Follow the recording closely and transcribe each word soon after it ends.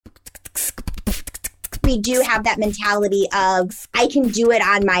we do have that mentality of I can do it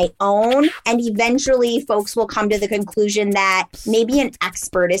on my own. And eventually folks will come to the conclusion that maybe an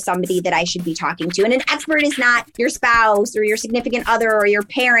expert is somebody that I should be talking to. And an expert is not your spouse or your significant other or your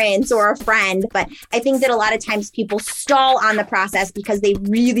parents or a friend. But I think that a lot of times people stall on the process because they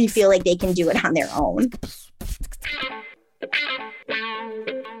really feel like they can do it on their own.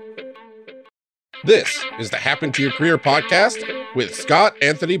 This is the Happen to Your Career podcast with Scott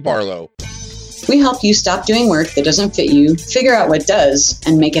Anthony Barlow. We help you stop doing work that doesn't fit you, figure out what does,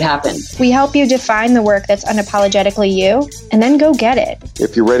 and make it happen. We help you define the work that's unapologetically you, and then go get it.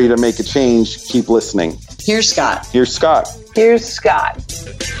 If you're ready to make a change, keep listening. Here's Scott. Here's Scott. Here's Scott.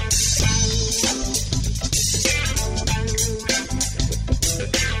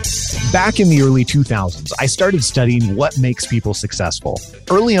 Back in the early 2000s, I started studying what makes people successful.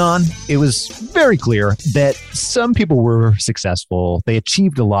 Early on, it was very clear that some people were successful, they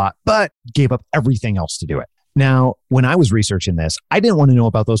achieved a lot, but gave up everything else to do it. Now, when I was researching this, I didn't want to know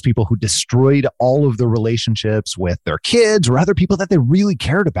about those people who destroyed all of their relationships with their kids or other people that they really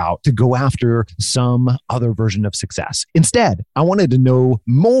cared about to go after some other version of success. Instead, I wanted to know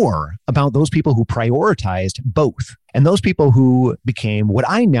more about those people who prioritized both. And those people who became what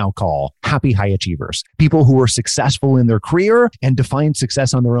I now call happy high achievers, people who were successful in their career and defined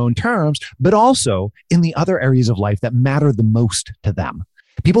success on their own terms, but also in the other areas of life that matter the most to them.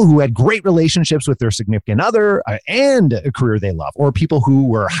 People who had great relationships with their significant other and a career they love, or people who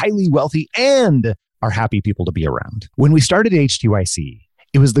were highly wealthy and are happy people to be around. When we started HTYC,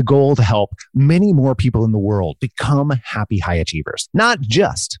 it was the goal to help many more people in the world become happy high achievers, not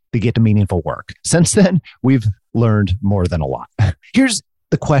just to get to meaningful work. Since then, we've learned more than a lot. Here's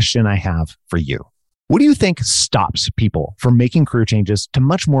the question I have for you. What do you think stops people from making career changes to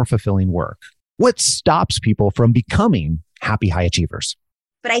much more fulfilling work? What stops people from becoming happy high achievers?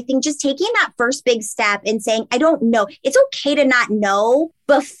 But I think just taking that first big step and saying, I don't know, it's okay to not know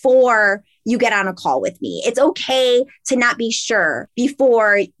before you get on a call with me. It's okay to not be sure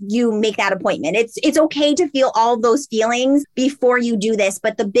before you make that appointment. It's okay to feel all of those feelings before you do this.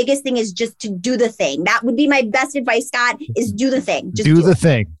 But the biggest thing is just to do the thing. That would be my best advice, Scott, is do the thing. Just do the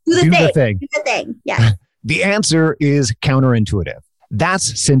thing. Do the thing. Yeah. The answer is counterintuitive.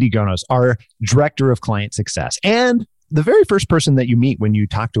 That's Cindy Gonos, our Director of Client Success, and the very first person that you meet when you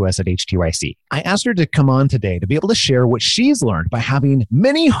talk to us at HTYC. I asked her to come on today to be able to share what she's learned by having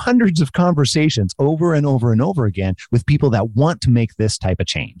many hundreds of conversations over and over and over again with people that want to make this type of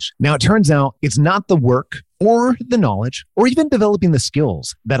change. Now, it turns out it's not the work or the knowledge or even developing the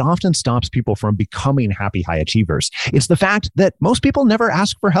skills that often stops people from becoming happy high achievers. It's the fact that most people never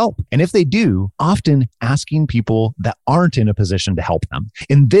ask for help. And if they do, often asking people that aren't in a position to help them.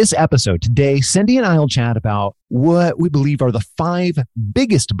 In this episode today, Cindy and I will chat about what we believe are the 5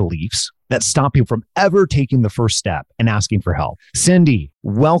 biggest beliefs that stop people from ever taking the first step and asking for help. Cindy,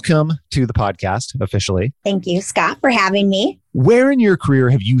 welcome to the podcast officially. Thank you, Scott, for having me. Where in your career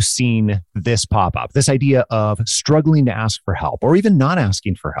have you seen this pop up? This idea of struggling to ask for help or even not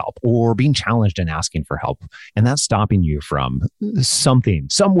asking for help or being challenged in asking for help, and that's stopping you from something,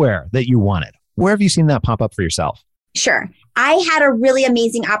 somewhere that you wanted. Where have you seen that pop up for yourself? Sure. I had a really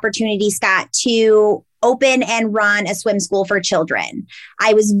amazing opportunity, Scott, to open and run a swim school for children.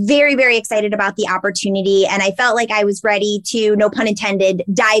 I was very, very excited about the opportunity, and I felt like I was ready to, no pun intended,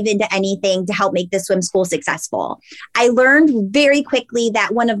 dive into anything to help make the swim school successful. I learned very quickly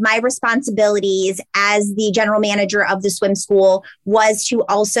that one of my responsibilities as the general manager of the swim school was to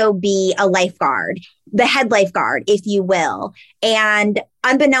also be a lifeguard, the head lifeguard, if you will. And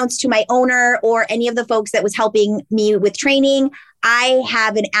unbeknownst to my owner or any of the folks that was helping me with training, I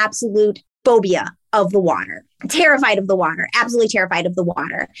have an absolute phobia of the water, terrified of the water, absolutely terrified of the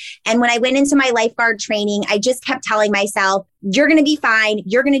water. And when I went into my lifeguard training, I just kept telling myself, you're going to be fine.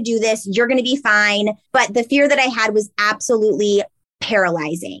 You're going to do this. You're going to be fine. But the fear that I had was absolutely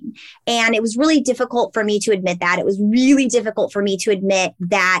paralyzing. And it was really difficult for me to admit that. It was really difficult for me to admit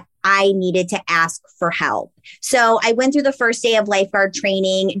that I needed to ask for help. So I went through the first day of lifeguard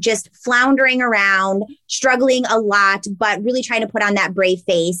training, just floundering around, struggling a lot, but really trying to put on that brave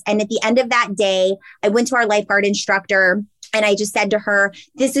face. And at the end of that day, I went to our lifeguard instructor and I just said to her,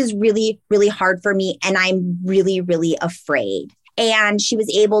 this is really, really hard for me. And I'm really, really afraid. And she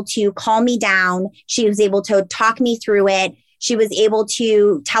was able to calm me down. She was able to talk me through it. She was able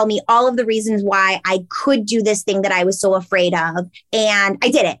to tell me all of the reasons why I could do this thing that I was so afraid of. And I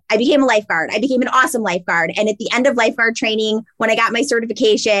did it. I became a lifeguard. I became an awesome lifeguard. And at the end of lifeguard training, when I got my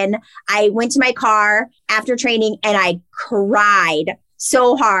certification, I went to my car after training and I cried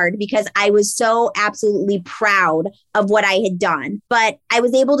so hard because I was so absolutely proud of what I had done. But I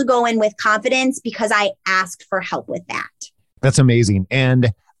was able to go in with confidence because I asked for help with that. That's amazing.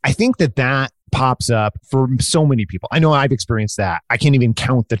 And I think that pops up for so many people. I know I've experienced that. I can't even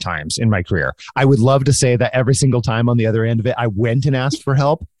count the times in my career. I would love to say that every single time on the other end of it, I went and asked for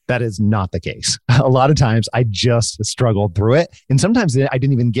help. That is not the case. A lot of times I just struggled through it. And sometimes I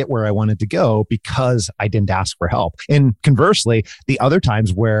didn't even get where I wanted to go because I didn't ask for help. And conversely, the other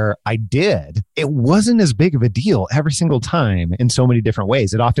times where I did, it wasn't as big of a deal every single time in so many different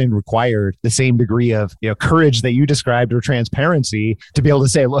ways. It often required the same degree of courage that you described or transparency to be able to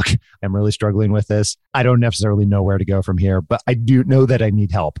say, look, I'm really struggling with this. I don't necessarily know where to go from here, but I do know that I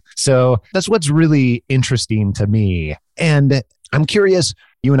need help. So that's what's really interesting to me. And I'm curious,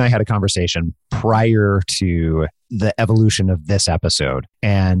 you and I had a conversation prior to the evolution of this episode,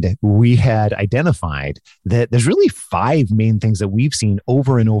 and we had identified that there's really 5 main things that we've seen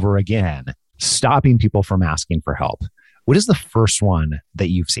over and over again stopping people from asking for help. What is the first one that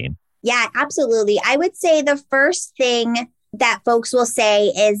you've seen? Yeah, absolutely. I would say the first thing that folks will say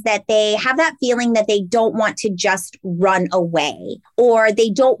is that they have that feeling that they don't want to just run away or they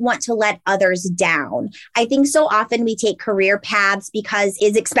don't want to let others down. I think so often we take career paths because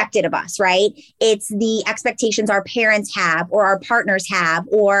it's expected of us, right? It's the expectations our parents have or our partners have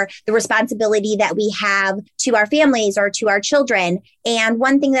or the responsibility that we have to our families or to our children. And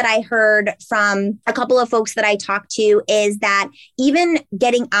one thing that I heard from a couple of folks that I talked to is that even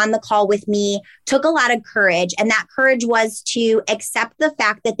getting on the call with me took a lot of courage. And that courage was to accept the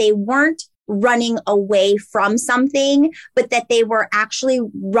fact that they weren't running away from something, but that they were actually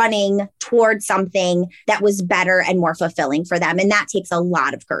running towards something that was better and more fulfilling for them. And that takes a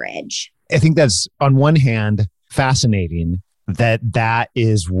lot of courage. I think that's on one hand fascinating that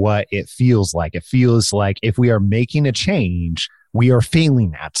is what it feels like. It feels like if we are making a change, we are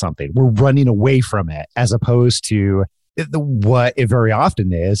failing at something. We're running away from it as opposed to what it very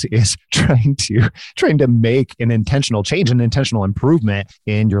often is trying to make an intentional change, an intentional improvement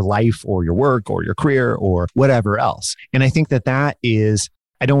in your life or your work or your career or whatever else. And I think that is,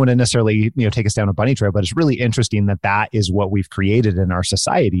 I don't want to necessarily, take us down a bunny trail, but it's really interesting that is what we've created in our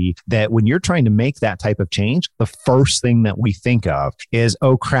society, that when you're trying to make that type of change, the first thing that we think of is,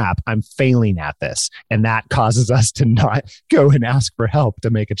 oh crap, I'm failing at this. And that causes us to not go and ask for help to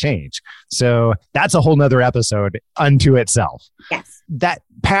make a change. So that's a whole nother episode unto itself. Yes. That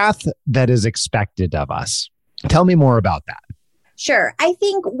path that is expected of us. Tell me more about that. Sure. I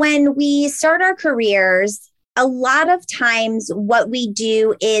think when we start our careers, a lot of times what we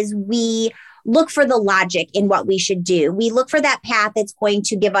do is we look for the logic in what we should do. We look for that path that's going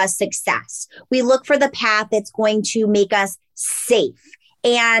to give us success. We look for the path that's going to make us safe.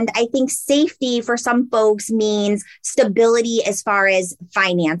 And I think safety for some folks means stability as far as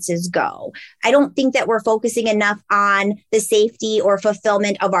finances go. I don't think that we're focusing enough on the safety or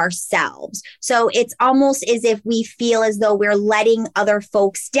fulfillment of ourselves. So it's almost as if we feel as though we're letting other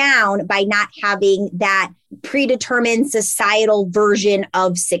folks down by not having that predetermined societal version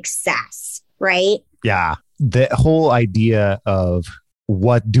of success, right? Yeah. The whole idea of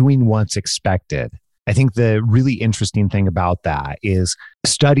doing what's expected. I think the really interesting thing about that is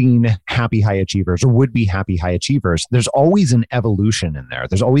studying happy high achievers or would-be happy high achievers. There's always an evolution in there.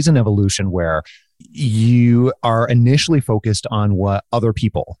 There's always an evolution where you are initially focused on what other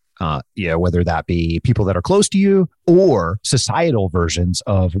people, whether that be people that are close to you or societal versions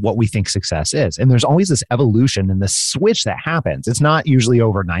of what we think success is. And there's always this evolution and this switch that happens. It's not usually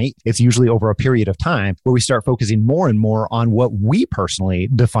overnight. It's usually over a period of time where we start focusing more and more on what we personally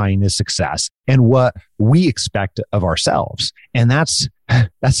define as success and what we expect of ourselves. And that's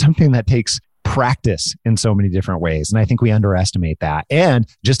something that takes practice in so many different ways. And I think we underestimate that and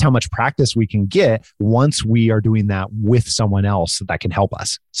just how much practice we can get once we are doing that with someone else that can help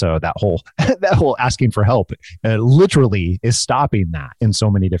us. So that whole asking for help literally is stopping that in so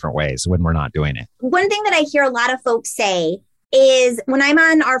many different ways when we're not doing it. One thing that I hear a lot of folks say is when I'm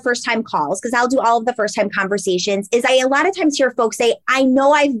on our first time calls, because I'll do all of the first time conversations, is I a lot of times hear folks say, I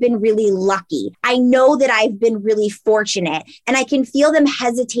know I've been really lucky. I know that I've been really fortunate. And I can feel them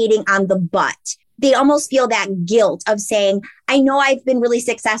hesitating on the but. They almost feel that guilt of saying, I know I've been really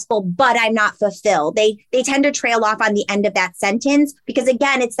successful, but I'm not fulfilled. They tend to trail off on the end of that sentence because,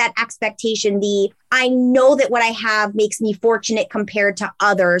 again, it's that expectation, I know that what I have makes me fortunate compared to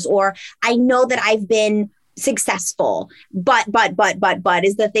others, or I know that I've been successful, but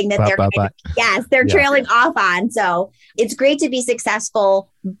is the thing that they're trailing off on. So it's great to be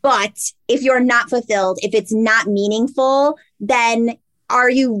successful, but if you're not fulfilled, if it's not meaningful, then are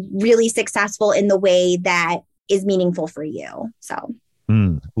you really successful in the way that is meaningful for you? So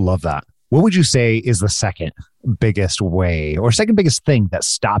Love that. What would you say is the second biggest way or second biggest thing that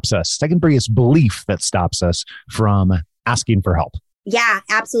stops us, second biggest belief that stops us from asking for help? Yeah,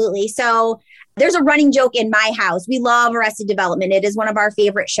 absolutely. So there's a running joke in my house. We love Arrested Development. It is one of our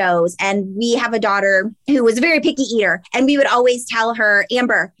favorite shows. And we have a daughter who was a very picky eater. And we would always tell her,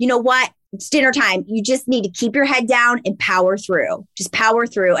 Amber, you know what? It's dinner time. You just need to keep your head down and power through. Just power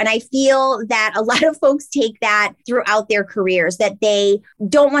through. And I feel that a lot of folks take that throughout their careers, that they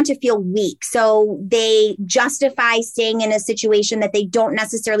don't want to feel weak. So they justify staying in a situation that they don't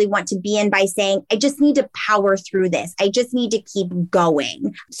necessarily want to be in by saying, I just need to power through this. I just need to keep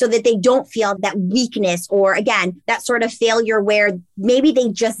going, so that they don't feel that weakness or, again, that sort of failure where maybe they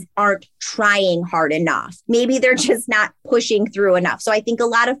just aren't trying hard enough. Maybe they're just not pushing through enough. So I think a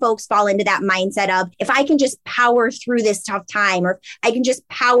lot of folks fall into that mindset of, if I can just power through this tough time, or if I can just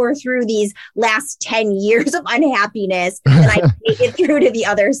power through these last 10 years of unhappiness, then I can make it through to the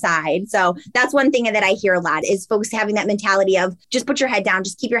other side. So that's one thing that I hear a lot, is folks having that mentality of just put your head down,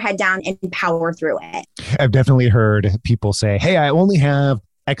 just keep your head down and power through it. I've definitely heard people say, hey, I only have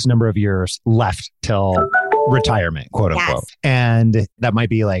X number of years left till retirement, quote unquote. Yes. And that might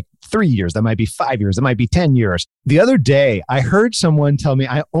be like 3 years, that might be 5 years, that might be 10 years. The other day, I heard someone tell me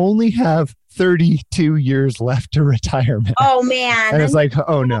I only have 32 years left to retirement. Oh, man. And it's like,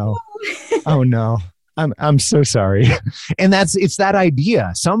 oh, no. Oh, no. I'm so sorry. And it's that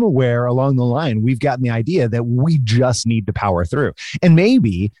idea. Somewhere along the line, we've gotten the idea that we just need to power through. And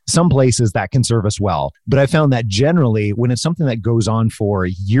maybe some places that can serve us well. But I found that generally, when it's something that goes on for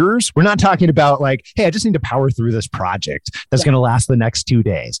years, we're not talking about like, hey, I just need to power through this project that's going to last the next 2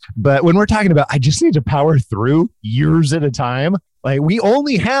 days. But when we're talking about, I just need to power through years at a time, like, we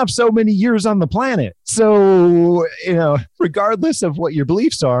only have so many years on the planet. So, regardless of what your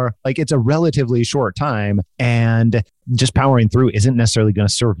beliefs are, like, it's a relatively short time, and just powering through isn't necessarily going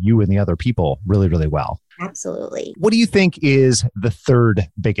to serve you and the other people really, really well. Absolutely. What do you think is the third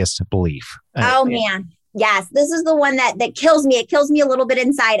biggest belief? Oh, man. Yes, this is the one that kills me. It kills me a little bit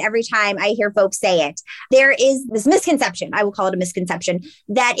inside every time I hear folks say it. There is this misconception, I will call it a misconception,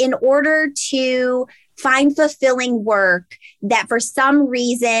 that in order to find fulfilling work, that for some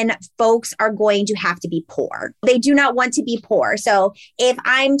reason, folks are going to have to be poor. They do not want to be poor. So if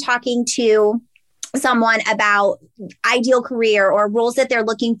I'm talking to someone about ideal career or roles that they're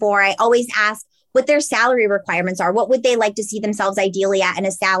looking for, I always ask what their salary requirements are. What would they like to see themselves ideally at in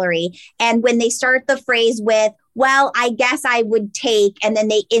a salary? And when they start the phrase with, well, I guess I would take, and then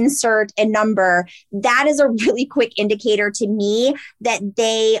they insert a number, that is a really quick indicator to me that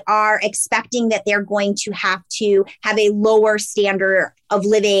they are expecting that they're going to have a lower standard of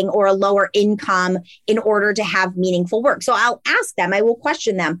living or a lower income in order to have meaningful work. So I'll ask them, I will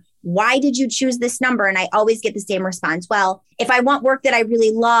question them, why did you choose this number? And I always get the same response. Well, if I want work that I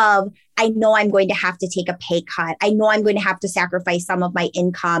really love, I know I'm going to have to take a pay cut. I know I'm going to have to sacrifice some of my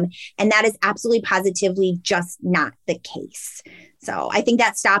income. And that is absolutely positively just not the case. So I think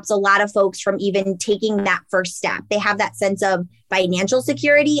that stops a lot of folks from even taking that first step. They have that sense of financial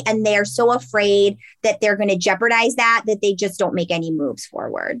security, and they're so afraid that they're going to jeopardize that they just don't make any moves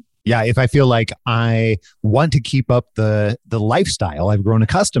forward. Yeah, if I feel like I want to keep up the lifestyle I've grown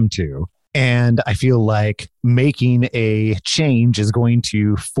accustomed to, and I feel like making a change is going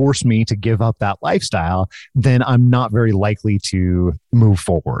to force me to give up that lifestyle, then I'm not very likely to move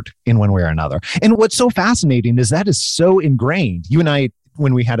forward in one way or another. And what's so fascinating is that is so ingrained. You and I,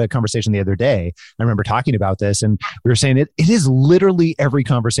 when we had a conversation the other day, I remember talking about this, and we were saying it is literally every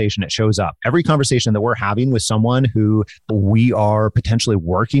conversation that shows up. Every conversation that we're having with someone who we are potentially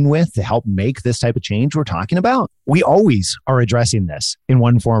working with to help make this type of change we're talking about, we always are addressing this in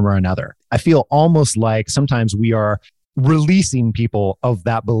one form or another. I feel almost like sometimes we are releasing people of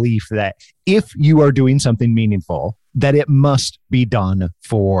that belief that if you are doing something meaningful, that it must be done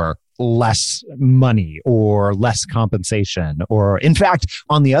for less money or less compensation. Or in fact,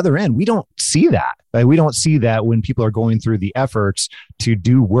 on the other end, we don't see that. Right? We don't see that when people are going through the efforts to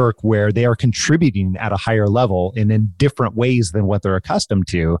do work where they are contributing at a higher level and in different ways than what they're accustomed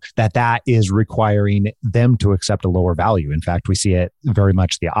to, that is requiring them to accept a lower value. In fact, we see it very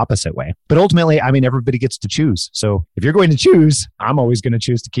much the opposite way. But ultimately, I mean, everybody gets to choose. So if you're going to choose, I'm always going to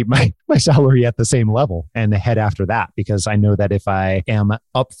choose to keep my salary at the same level and head after that, because I know that if I am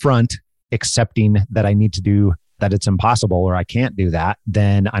upfront accepting that I need to do that, it's impossible or I can't do that,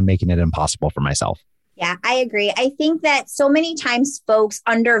 then I'm making it impossible for myself. Yeah, I agree. I think that so many times folks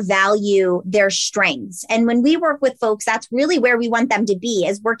undervalue their strengths. And when we work with folks, that's really where we want them to be,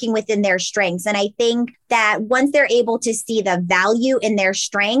 is working within their strengths. And I think that once they're able to see the value in their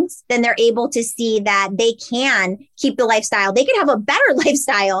strengths, then they're able to see that they can keep the lifestyle. They can have a better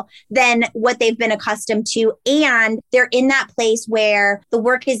lifestyle than what they've been accustomed to. And they're in that place where the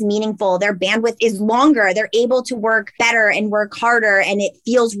work is meaningful. Their bandwidth is longer. They're able to work better and work harder. And it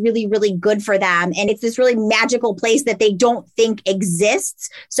feels really, really good for them. And it's this really magical place that they don't think exists.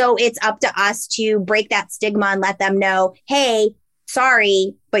 So it's up to us to break that stigma and let them know, hey,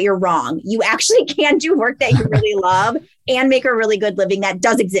 sorry, but you're wrong. You actually can do work that you really love and make a really good living. That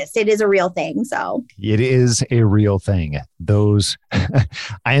does exist. It is a real thing. So it is a real thing. Those,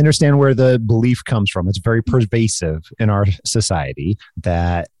 I understand where the belief comes from. It's very pervasive in our society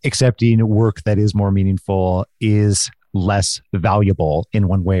that accepting work that is more meaningful is less valuable in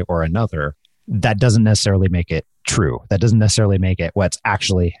one way or another. That doesn't necessarily make it true. That doesn't necessarily make it what's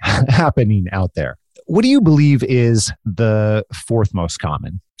actually happening out there. What do you believe is the fourth most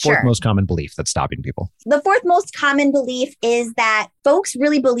common belief that's stopping people? The fourth most common belief is that folks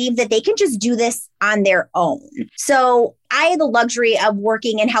really believe that they can just do this on their own. So I had the luxury of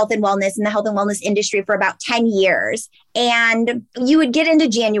working in health and wellness in the health and wellness industry for about 10 years. And you would get into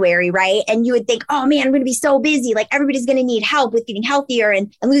January, right? And you would think, oh man, I'm going to be so busy. Like everybody's going to need help with getting healthier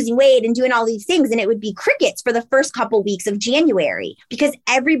and losing weight and doing all these things. And it would be crickets for the first couple weeks of January because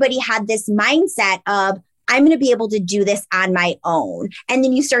everybody had this mindset of, I'm going to be able to do this on my own. And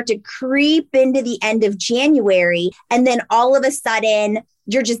then you start to creep into the end of January. And then all of a sudden,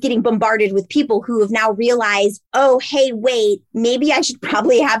 you're just getting bombarded with people who have now realized, oh, hey, wait, maybe I should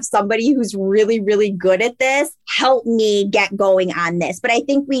probably have somebody who's really, really good at this help me get going on this. But I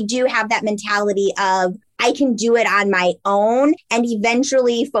think we do have that mentality of, I can do it on my own. And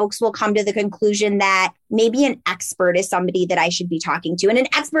eventually folks will come to the conclusion that maybe an expert is somebody that I should be talking to. And an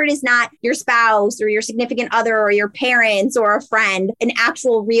expert is not your spouse or your significant other or your parents or a friend, an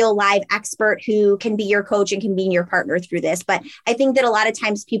actual real live expert who can be your coach and can be your partner through this. But I think that a lot of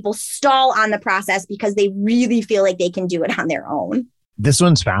times people stall on the process because they really feel like they can do it on their own. This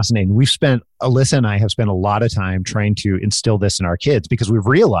one's fascinating. Alyssa and I have spent a lot of time trying to instill this in our kids because we've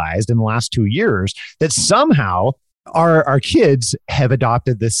realized in the last 2 years that somehow our kids have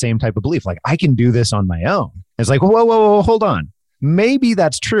adopted this same type of belief. Like, I can do this on my own. It's like, whoa, hold on. Maybe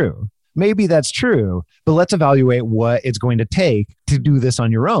that's true. But let's evaluate what it's going to take to do this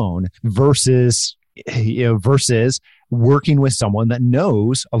on your own versus working with someone that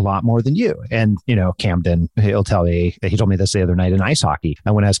knows a lot more than you. And, Camden, he'll tell me, he told me this the other night in ice hockey.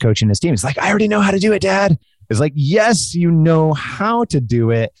 And when I was coaching his team, he's like, I already know how to do it, Dad. It's like, yes, you know how to do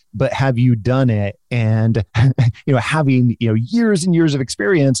it, but have you done it? And, having, years and years of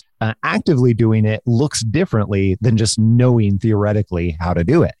experience actively doing it looks differently than just knowing theoretically how to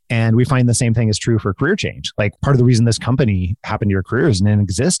do it. And we find the same thing is true for career change. Like part of the reason this company Happen to Your Career is in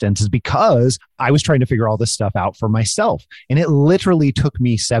existence is because I was trying to figure all this stuff out for myself. And it literally took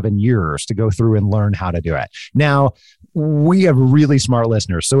me 7 years to go through and learn how to do it. Now, we have really smart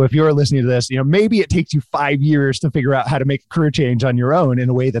listeners. So if you're listening to this, maybe it takes you 5 years to figure out how to make a career change on your own in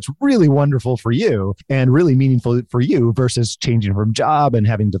a way that's really wonderful for you and really meaningful for you versus changing from job and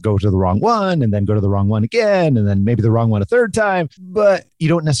having to go to the wrong one and then go to the wrong one again and then maybe the wrong one a third time. But you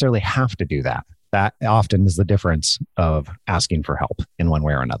don't necessarily have to do that. That often is the difference of asking for help in one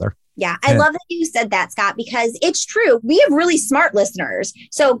way or another. Yeah, I love that you said that, Scott, because it's true. We have really smart listeners.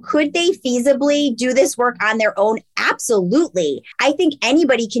 So could they feasibly do this work on their own? Absolutely. I think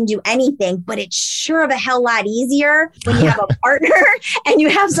anybody can do anything, but it's sure of a hell lot easier when you have a partner and you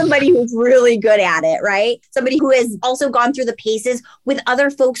have somebody who's really good at it, right? Somebody who has also gone through the paces with other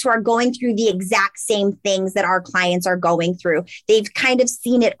folks who are going through the exact same things that our clients are going through. They've kind of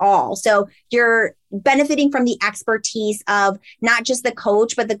seen it all. So you're benefiting from the expertise of not just the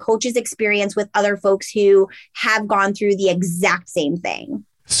coach, but the coach's experience with other folks who have gone through the exact same thing.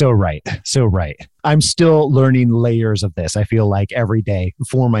 So right. I'm still learning layers of this. I feel like every day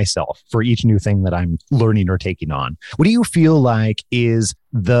for myself, for each new thing that I'm learning or taking on. What do you feel like is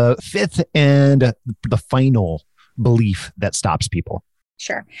the fifth and the final belief that stops people?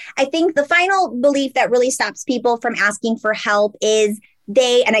 Sure. I think the final belief that really stops people from asking for help is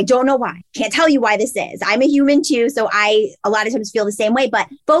and I don't know why, can't tell you why this is. I'm a human too. So I a lot of times feel the same way, but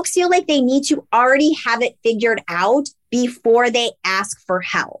folks feel like they need to already have it figured out before they ask for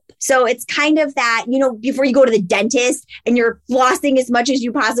help. So it's kind of that, before you go to the dentist and you're flossing as much as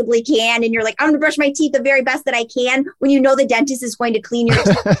you possibly can. And you're like, I'm going to brush my teeth the very best that I can when the dentist is going to clean your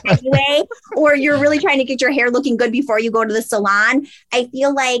teeth anyway, or you're really trying to get your hair looking good before you go to the salon. I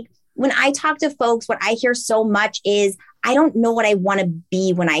feel like when I talk to folks, what I hear so much is, I don't know what I want to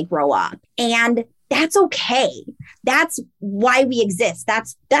be when I grow up. And that's okay. That's why we exist.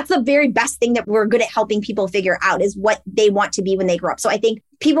 That's the very best thing that we're good at helping people figure out is what they want to be when they grow up. So I think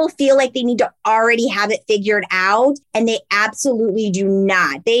people feel like they need to already have it figured out, and they absolutely do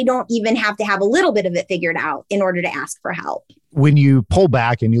not. They don't even have to have a little bit of it figured out in order to ask for help. When you pull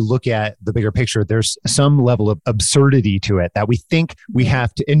back and you look at the bigger picture, there's some level of absurdity to it that we think we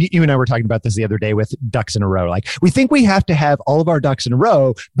have to, and you and I were talking about this the other day with ducks in a row. Like we think we have to have all of our ducks in a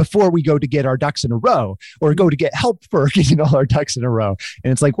row before we go to get our ducks in a row or go to get help for getting all our ducks in a row.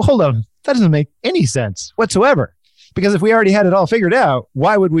 And it's like, well, hold on, that doesn't make any sense whatsoever. Because if we already had it all figured out,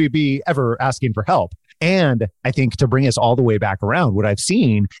 why would we be ever asking for help? And I think to bring us all the way back around, what I've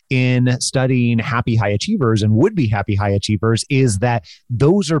seen in studying happy high achievers and would-be happy high achievers is that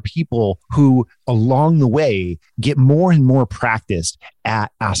those are people who along the way get more and more practiced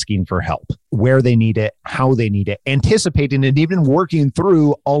at asking for help, where they need it, how they need it, anticipating and even working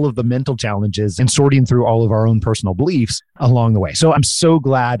through all of the mental challenges and sorting through all of our own personal beliefs along the way. So I'm so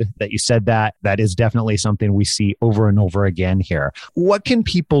glad that you said that. That is definitely something we see over and over again here. What can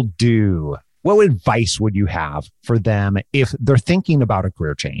people do? What advice would you have for them if they're thinking about a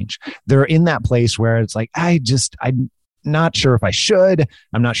career change? They're in that place where it's like, I'm not sure if I should.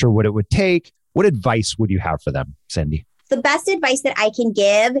 I'm not sure what it would take. What advice would you have for them, Cindy? The best advice that I can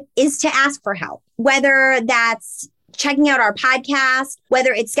give is to ask for help, whether that's checking out our podcast,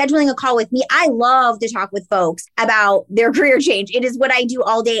 whether it's scheduling a call with me. I love to talk with folks about their career change. It is what I do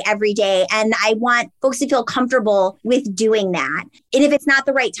all day, every day. And I want folks to feel comfortable with doing that. And if it's not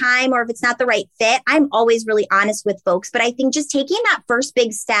the right time or if it's not the right fit, I'm always really honest with folks. But I think just taking that first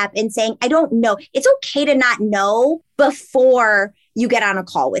big step and saying, I don't know, it's okay to not know before you get on a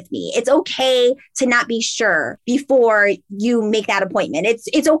call with me. It's okay to not be sure before you make that appointment.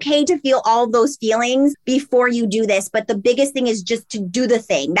 It's okay to feel all those feelings before you do this. But the biggest thing is just to do the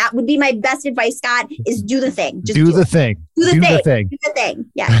thing. That would be my best advice, Scott, is do the thing. Just do the thing. Do the thing. Do the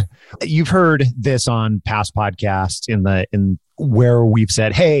thing. Yeah. You've heard this on past podcasts in where we've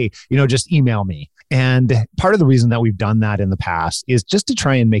said, hey, just email me. And part of the reason that we've done that in the past is just to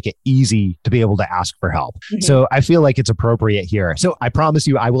try and make it easy to be able to ask for help. Mm-hmm. So I feel like it's appropriate here. So I promise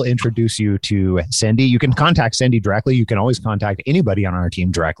you, I will introduce you to Cindy. You can contact Cindy directly. You can always contact anybody on our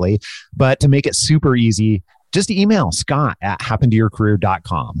team directly. But to make it super easy, just email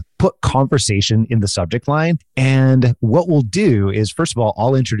scott@happentoyourcareer.com. Put conversation in the subject line. And what we'll do is, first of all,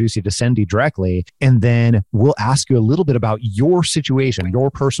 I'll introduce you to Cindy directly, and then we'll ask you a little bit about your situation,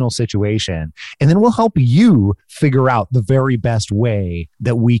 your personal situation. And then we'll help you figure out the very best way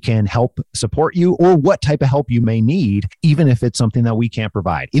that we can help support you or what type of help you may need, even if it's something that we can't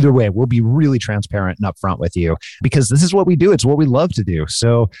provide. Either way, we'll be really transparent and upfront with you because this is what we do. It's what we love to do.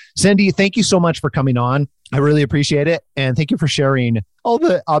 So Cindy, thank you so much for coming on. I really appreciate it. And thank you for sharing all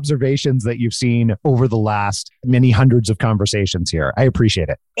the observations that you've seen over the last many hundreds of conversations here. I appreciate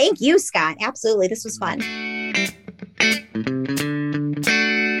it. Thank you, Scott. Absolutely. This was fun.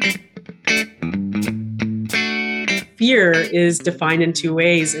 Fear is defined in two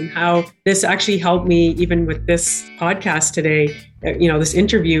ways, and how this actually helped me even with this podcast today. This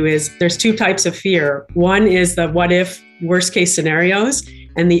interview is there's two types of fear. One is the what if worst case scenarios.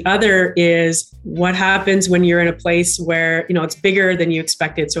 And the other is what happens when you're in a place where, it's bigger than you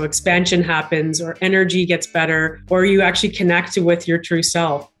expected. So expansion happens or energy gets better, or you actually connect with your true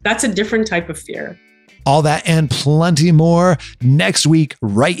self. That's a different type of fear. All that and plenty more next week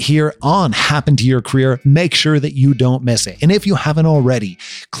right here on Happen to Your Career. Make sure that you don't miss it. And if you haven't already,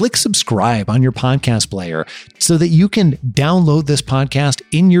 click subscribe on your podcast player so that you can download this podcast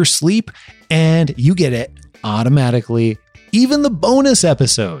in your sleep and you get it automatically. Even the bonus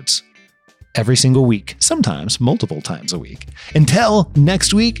episodes every single week, sometimes multiple times a week. Until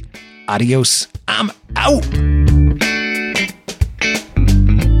next week, adios. I'm out.